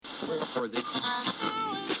Ladies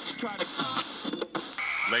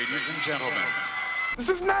and gentlemen, this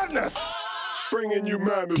is madness. Bringing you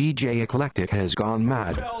madness. DJ Eclectic has gone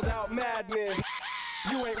mad. Spelled out madness.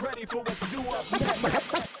 You ain't ready for what's due up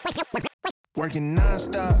next. Working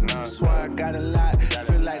non-stop, that's why I got a lot.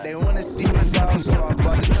 Feel like they wanna see me fall, so I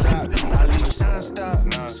bought the drop. I leave non-stop,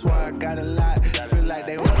 that's why I got a lot. Feel like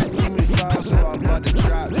they wanna see me fall, so I bought the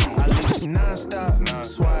drop. I leave non-stop,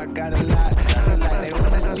 that's why I got a lot. Feel like they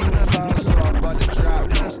wanna see me fall, so I bought the drop.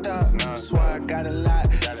 Non-stop, that's why I got a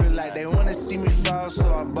lot. Feel like they wanna see me fall,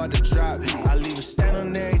 so I bought the drop. I leave a stand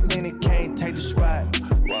on everything that can't take the spot.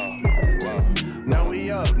 Now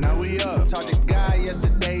we up. Talked to guy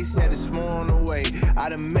yesterday, said it's more on the way. I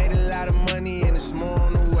done made a lot of money and it's more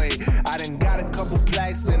on the way. I done got a couple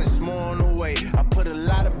plaques and it's more on the way. I put a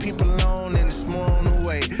lot of people on and it's more on the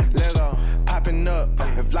way. Lego, popping up.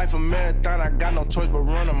 If life a marathon, I got no choice but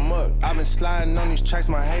run amok. I've been sliding on these tracks,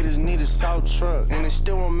 my haters need a salt truck. And it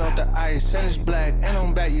still won't melt the ice, and it's black. And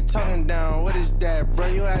I'm back, you talking down, what is that? Bro,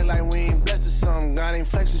 you act like we ain't blessed or something. God ain't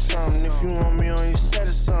flex or something. If you want me on your set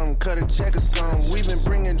or something, cut a check or something. We been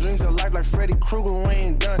bringing dreams to life like Freddy Krueger, we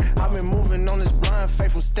ain't done. I've been moving on this blind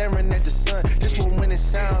faith from staring at the sun. This what when it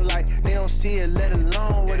sound like they don't see it, let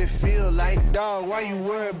alone what it feel like. Dog, why you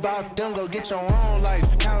worried about them? Go get your own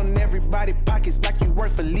life. Counting everybody pockets like you work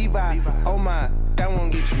for Levi. Oh my, that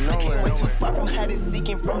won't get you nowhere. I came way too far from hiding,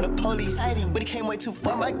 seeking from the police. But it came way too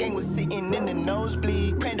far, my gang was sitting in the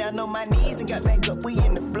nosebleed. Praying down on my knees and got back up, we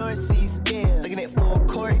in the floor seats. Yeah, looking at full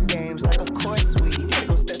court games like of course we. Had to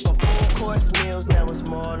go steps on full course meals, now it's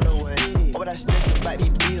more on the way. Oh, but I stress about these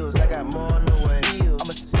bills, I got more on the way. I'm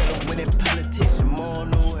a steady winning politician, more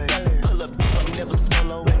on the way. Pull up deep, I'm never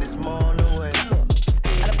solo and it's more on the way.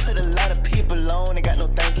 I done put a lot of people on, ain't got no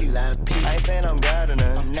thank you. I ain't saying I'm God or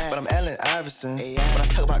none, but I'm Allen Iverson. When I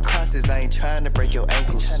talk about crosses, I ain't trying to break your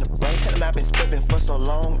ankles. Tell them I've been stepping for so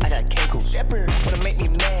long, I got cankles. Stepper, wanna make me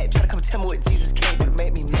mad, try to come tell me what Jesus can't do.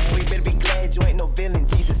 Make me mad, we better be glad you ain't no villain,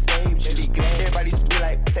 Jesus saved you. Everybody used to be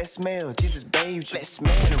like, what's that smell? Jesus bathed you. That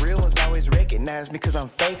smell, and the real ones always recognize me cause I'm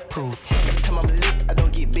fake proof. Every time I'm lit, I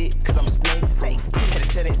don't get bit cause I'm snake proof. Had to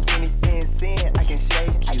tell that sin, I can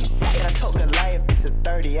shake you. And I told Goliath, it's a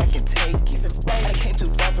 30, I can take you. I came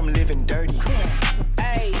too far from living dirty.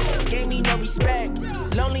 Ayy, gave me no respect.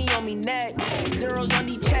 Lonely on me neck. Zeros on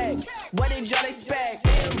the check. What did y'all expect?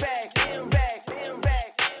 Bam back.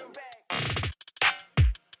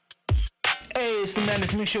 Hey, it's the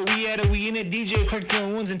Madness Mixshow. We at it, we in it. DJ Eclectic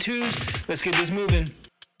on ones and twos. Let's get this moving.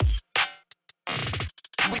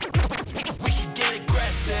 We can get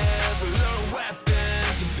aggressive, a little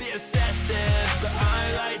weapons, and be excessive, but I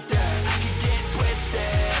ain't like that. I can get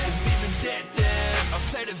twisted, be vindictive. I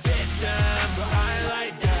play the victim, but I ain't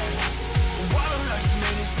like that. So why don't I just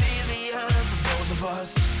make this easier for both of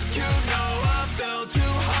us? You know I fell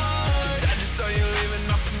too hard, 'cause I just saw you leaving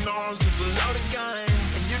up the norms with a loaded gun,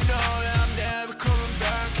 and you know that I'm never coming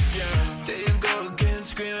back again. There you go again,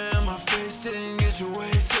 screaming in my face, didn't get your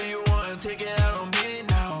way, so you wanna take it out on me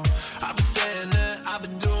now. I've been saying that, I've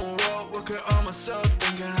been doing work, working on myself,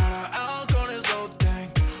 thinking how to outgrow this whole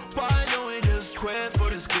thing. Why don't we just quit for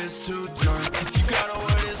this gets too dark? If you gotta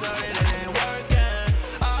work this out, it ain't working.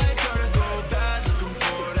 I try to go back, looking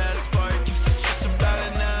for that spark. Used to stress about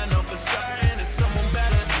it, now I know for certain it's someone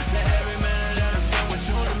better. Now every minute that I spend with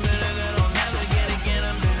you, the minute that I'll never get again,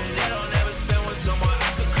 a minute that I'll never spend with someone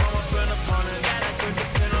I could call my friend upon it, that I could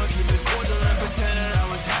depend on, keep it cordial and pretend that I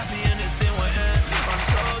was happy and this thing would end. I'm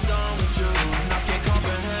so done with you, and I can't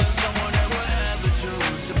comprehend someone that would ever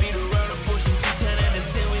choose to be the road of push and pretend and this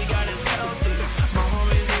thing we got is healthy. My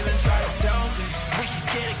homies even try to tell me we can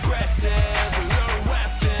get aggressive, a little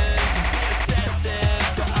weapons, and be excessive,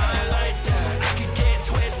 but I ain't like that. I can get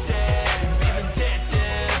twisted, be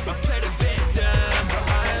vindictive. I play the victim, but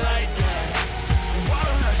I ain't like that. So why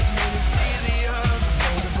don't I just make this easier for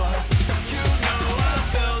both of us? You know I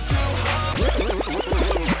fell too hard.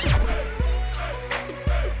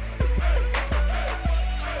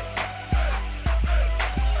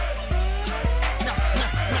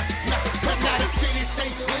 Now the city stay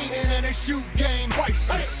cleaning and they shoot game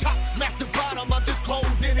priceless. Top master bottom of this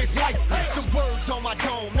clothing is lifeless. The words on my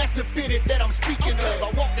dome, that's the fitted that I'm speaking of. I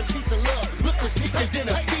walk in peace and love, look for sneakers in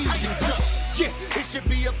Ephesians. Yeah, it should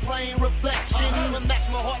be a plain reflection. I match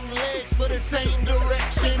my heart and legs for the same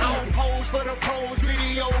direction. I don't pose for the pros,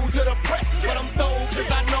 videos of the press, but I'm thrown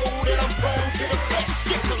cause I know that I'm prone to the flesh.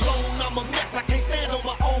 Yes, alone I'm a mess, I can't stand on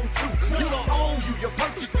my own truth. You don't own you, your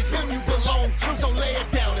purchase is him you belong to. So lay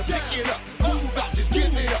it down and pick it up, move out, just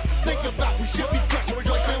give it up. Think about we should be crushed,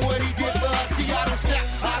 rejoicing what he did for us. See, I don't snap,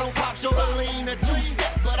 I don't pop, show the lean, a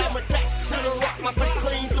two-step, but I'm attached to the rock, my slate's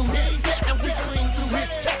clean through his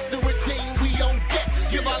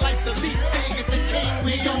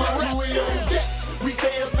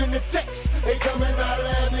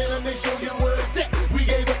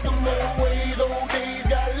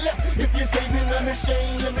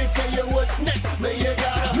unashamed. Let me tell you what's next. Man, you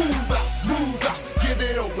gotta move out, give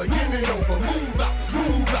it over, move out,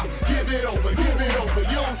 give it over,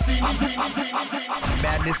 you don't see me.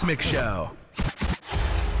 Madness Mixshow.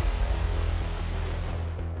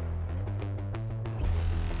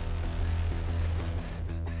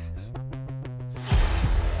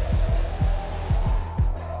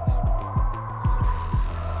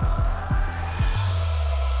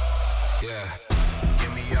 Yeah,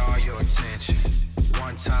 give me all your attention.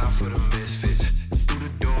 One time for the misfits. Through the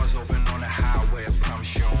doors open on the highway. I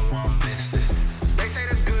promise you don't want to miss this. They say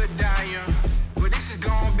the good die young, but this is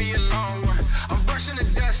gonna be a long one. I'm brushing the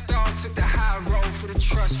dust off, took the high road for the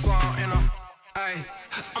trust fall, and I'm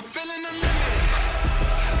feeling unlimited.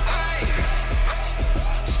 Ay,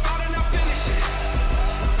 starting up finishing.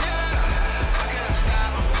 Yeah, how can I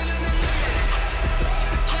stop? I'm feeling unlimited.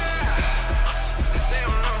 Yeah, they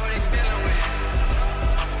don't know who they dealing with.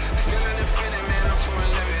 Feeling infinite, man, I'm too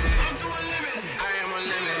unlimited. I am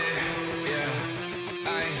unlimited. Yeah,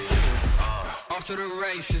 off to the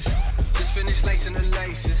races. Just finished lacing the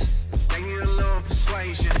laces. They need a little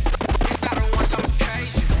persuasion. It's not a one-time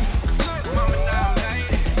occasion. Look, mama, now I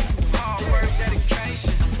made it. Hard work,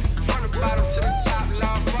 dedication. From the bottom to the top,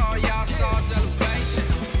 love for all y'all saw celebration.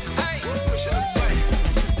 Hey, pushing the button.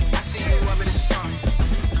 I see you up in the sun.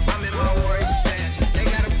 I'm in my worry stance. They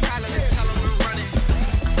got a pilot and tell them to run it.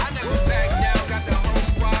 I never back down. Got the whole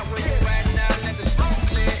squad where you at now. Let the smoke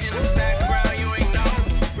clear in the background. You ain't know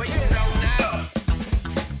where you know now.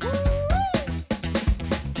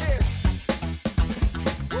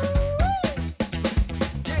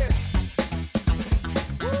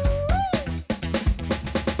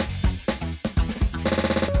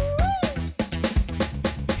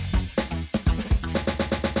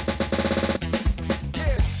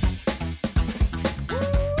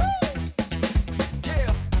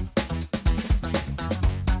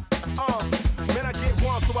 Man, I get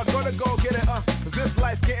one, so I gotta go get it. This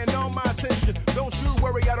life getting all my attention. Don't you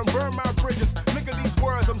worry, I don't burn my bridges. Look at these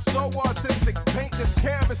words, I'm so artistic. Paint this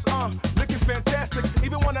canvas, looking fantastic.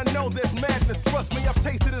 Even when I know there's madness, trust me, I've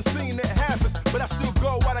tasted and seen it happens. But I still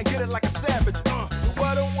go out and get it like a savage. So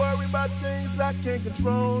I don't worry about things I can't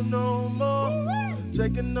control no more.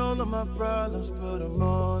 Taking all of my problems, put them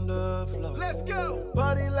on the floor. Let's go!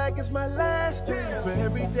 Party like it's my last day. For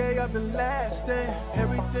every day I've been lasting.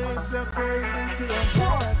 Everything so crazy till I'm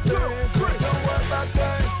happy. Don't worry about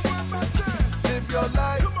that. Live your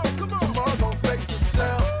life. Tomorrow gon' face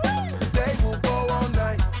itself. Today will go all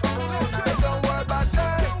night. Don't worry about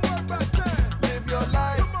that. Live your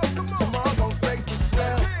life. Tomorrow gon' face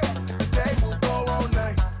itself. Today will go all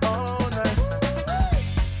night. All night.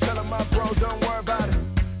 Tellin' my bro, don't worry about it.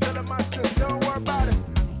 Tellin' my sis, don't worry about it.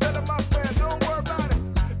 Tellin' my fam, don't worry about it.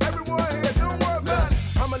 Everyone here, don't worry about it.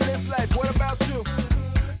 I'ma live life, what about you?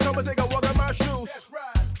 Come and take a walk in my shoes.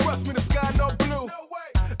 Trust me, the sky no blue.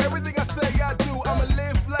 Everything I say I do, I'ma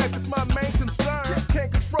live life, it's my main concern.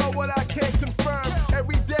 Can't control what I can't confirm.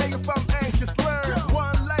 Every day if I'm anxious, learn.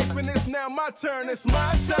 One life and it's now my turn, it's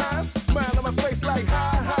my time. Smile on my face like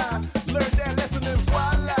hi. Learn that lesson and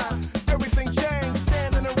voila. Everything changed,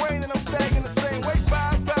 stand in the rain and I'm staying in the same ways.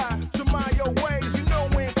 Bye-bye to my your ways, you know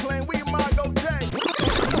we ain't playing, we might go day.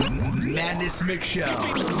 Madness Mixshow.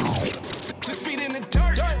 6 feet in the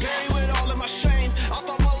dirt, buried with all of my shame. I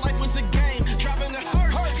thought my life was a game, driving the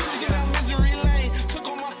hearse, singing out misery lane. Took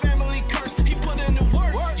on my family curse, he put in the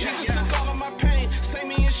work. Jesus took all of my pain, save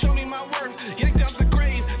me and show me my worth. Yanked out the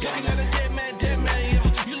grave, looking at a dead man,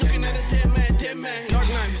 yeah. You looking at a dead man. Dark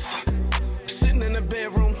nights, sitting in the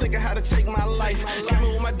bedroom, thinking how to take my life. Came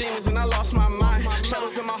with my demons and I lost my mind.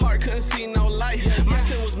 Shadows in my heart, couldn't see no light. My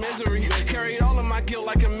sin was misery, carried all of my guilt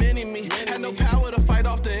like a mini-me. Had no power to fight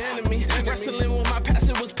off the enemy. Wrestling with my past,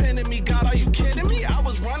 it was pinning me. God, are you kidding me? I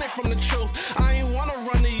was running from the truth. I ain't wanna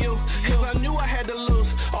run to you, cause I knew I had to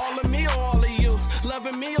lose. All of me or all of you,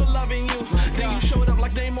 loving me or loving you. Then you showed up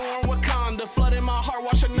like Namor in Wakanda, flooding my heart,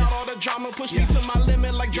 washing out all the drama. Pushed me to my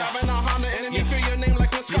limit like driving a Honda. Enemy fear your name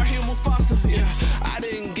like when Scar Hill Mufasa. Yeah, I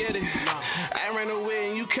didn't get it. I ran away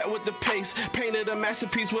and you kept with the pace. Painted a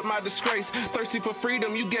masterpiece with my disgrace. Thirsty for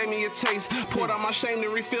freedom, you gave me a taste. Poured out my shame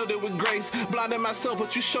and refilled it with grace. Blinded myself,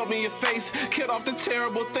 but you showed me your face. Killed off the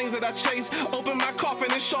terrible things that I chased. Opened my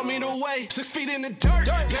coffin and showed me the way. 6 feet in the dirt,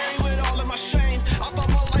 buried with all of my shame. I thought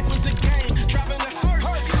my life was a game, driving the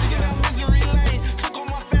hearse, singing out misery lane. Took on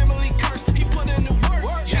my family curse, he put in the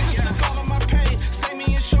work. Jesus took all of my pain, save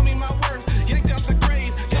me and show me my worth. Yanked out the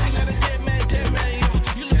grave, looking at a dead man,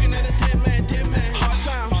 yeah. You looking at a dead man. Hard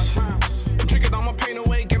times, drinking all my pain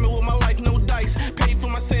away, gave me with my life, no dice. Paid for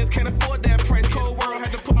my sins, can't afford that price. Cold world,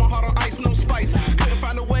 had to put my heart on ice, no spice. Couldn't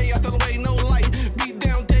find a way out the way, no light.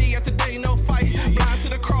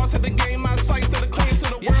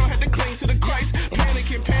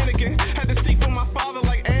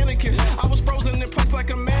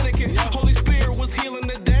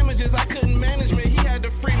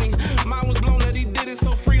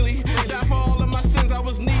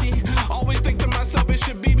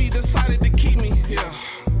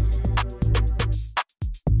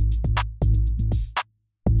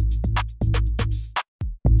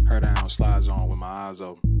 eyes on with my eyes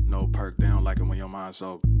open. No perk, they don't like it when your mind's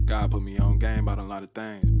sober. God put me on game about a lot of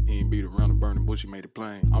things. He ain't beat around the burning bush, he made it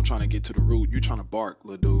plain. I'm trying to get to the root, you trying to bark,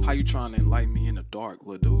 little dude. How you trying to enlighten me in the dark,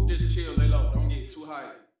 little dude? Just chill, lay low, don't get too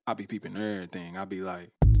high. I be peeping everything, I be like,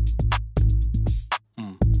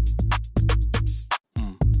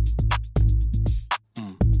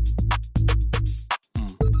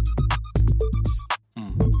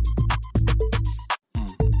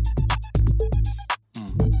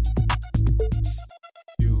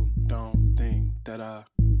 that I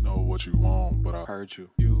know what you want, but I heard you.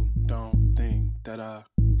 You don't think that I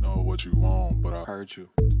know what you want, but I heard you.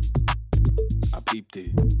 I peeped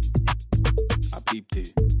it. I peeped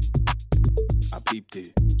it. I peeped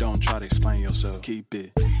it. Don't try to explain yourself. Keep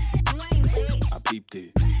it. I peeped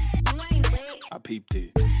it. I peeped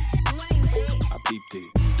it. I peeped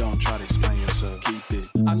it. Don't try to explain yourself. Keep it.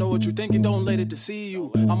 I know what you're thinking, don't let it deceive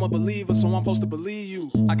you. I'm a believer, so I'm supposed to believe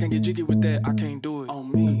you. I can't get jiggy with that, I can't do it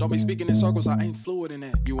on me. Don't be speaking in circles, I ain't fluid in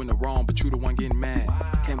that. You in the wrong, but you the one getting mad.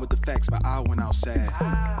 Came with the facts, but I went out sad.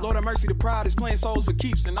 Lord have mercy, the pride is playing souls for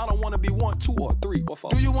keeps, and I don't wanna be 1, 2, or 3, or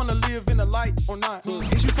 4. Do you wanna live in the light or not?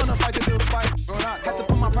 Is you finna fight the good fight or not? Have to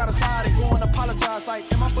put my pride aside and go and apologize.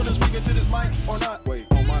 Like, am I finna speak into this mic or not? Wait,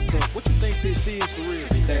 on my cup, what you think this is for real?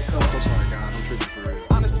 Ain't that cup? So sorry, God, I'm tripping for real.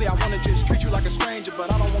 Honestly, I wanna just treat you like a stranger,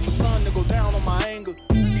 but I don't want the sun to go down on my anger.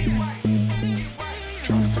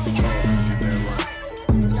 Trying to take control, gotta get that right.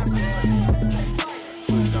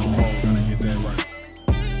 Put it down low, gotta get that right.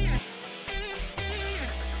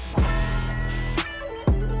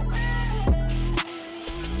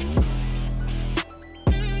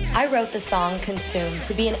 I wrote the song Consumed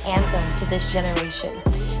to be an anthem to this generation.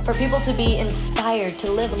 For people to be inspired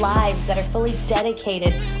to live lives that are fully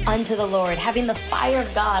dedicated unto the Lord, having the fire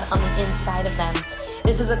of God on the inside of them.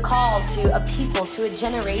 This is a call to a people, to a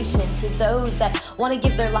generation, to those that want to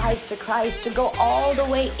give their lives to Christ, to go all the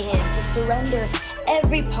way in, to surrender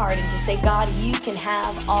every part and to say, God, you can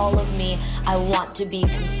have all of me. I want to be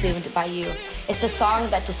consumed by you. It's a song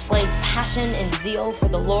that displays passion and zeal for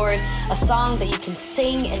the Lord, a song that you can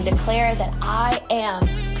sing and declare that I am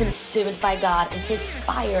consumed by God and his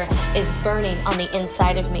fire is burning on the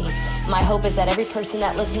inside of me. My hope is that every person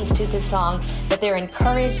that listens to this song, that they're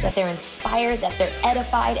encouraged, that they're inspired, that they're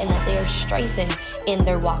edified, and that they are strengthened in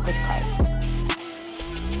their walk with Christ.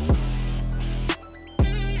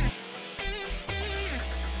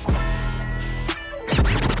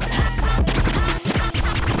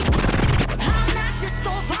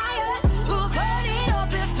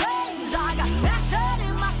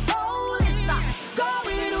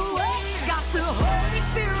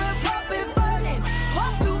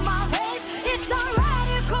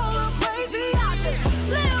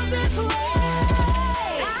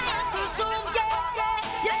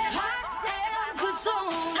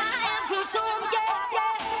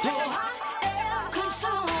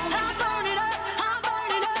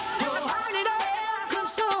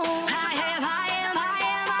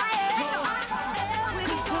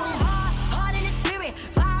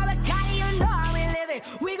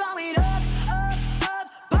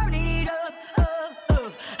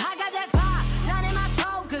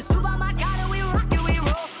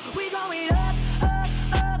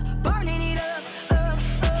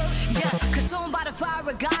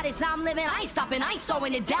 I'm living, I ain't stopping, I ain't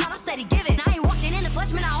slowing it down, I'm steady giving. I ain't walking in the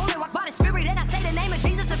flesh, man, I only walk by the spirit. And I say the name of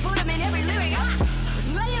Jesus and put him in every lyric.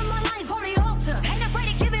 Laying my life on the altar, ain't afraid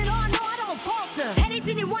to give it all, no, I don't falter.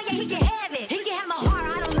 Anything he want, yeah, he can have it. He can have my heart,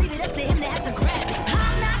 I don't leave it up to him to have to grab it.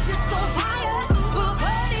 I'm not just on fire, we're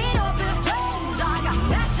burning up in flames. I got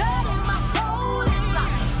passion in my soul, it's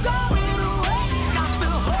not going away. Got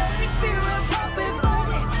the Holy Spirit pumping,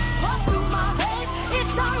 burning all through my veins.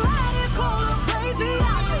 It's not radical or crazy,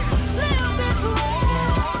 I just live this way.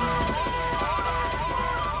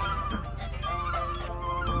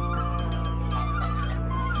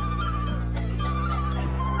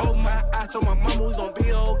 Oh my, I told my mama we gon'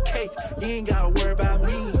 be okay. You ain't gotta worry about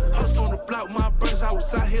me. Hustle on the block, my brothers, I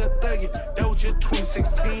was out here thugging. That was just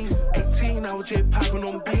 2016. 18, I was just popping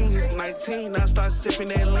on beans. 19, I started sipping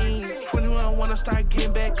that lean. 21, when I start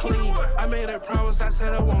getting back clean. I made a promise, I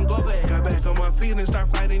said I won't go back. Got back on my feet and start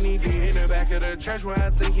fighting these days. In the back of the church where I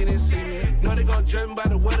think you didn't see me. Know they gon' judge me by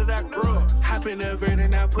the way that I grew up. Hop in the vet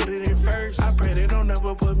and I put it in first. I pray they don't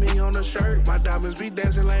never put me on a shirt. My diamonds be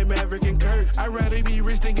dancing like Maverick and Kirk. I'd rather be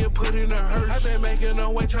rich than get put in a hearse. I been making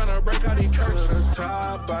no way tryna break all these curses. To the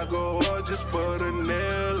top, I go up, just put a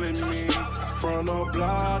nail in me. From the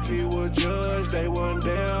block, he was judge, they weren't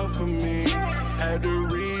there for me. Had to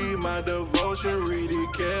read my devotion, read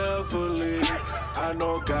it carefully. I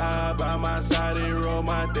know God by my side, he wrote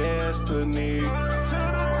my destiny. To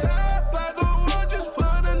the top, I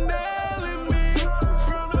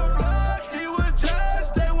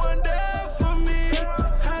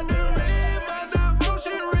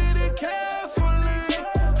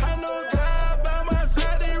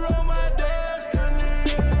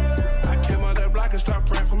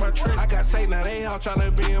my trench. I got Satan, now they all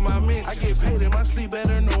tryna be in my mix. I get paid in my sleep,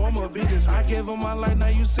 better know I'm a business. I gave them my life, now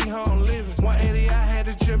you see how I'm living. 180, I had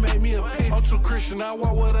to just make me a pitch. I'm too Christian, I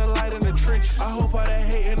walk with a light in the trenches. I hope all that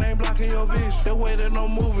hating ain't blocking your vision. The way that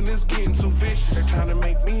I'm moving is getting too vicious. They tryna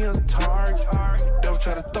make me a target. They'll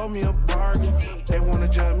try to throw me a bargain. They wanna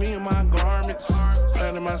judge me in my garments.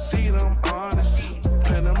 Planting my seed, I'm honest.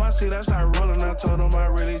 Planting my seed, I start rolling. I told them I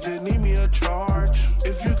really just need me a charge.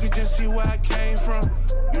 If you could just see where I came from,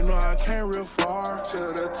 you know I came real far. To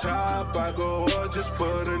the top, I go up, just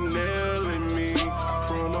put a nail in me.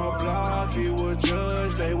 From the block, he was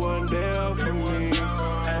judged, they wasn't there for me.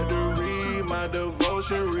 Had to read my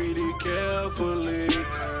devotion, read it carefully.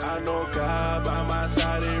 I know God by my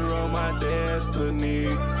side, he wrote my destiny.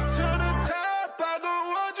 To the top, I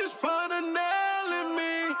go up, just put a nail in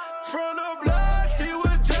me. From the block, he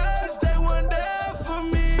was judged, they weren't there for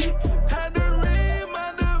me. Had to read my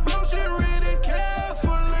devotion, read it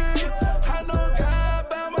carefully. I know God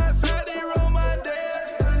by my side, he wrote my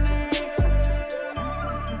destiny.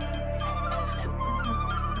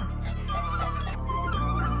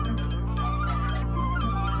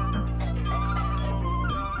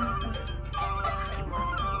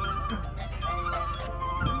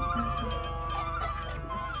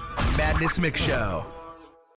 Madness Mix Show.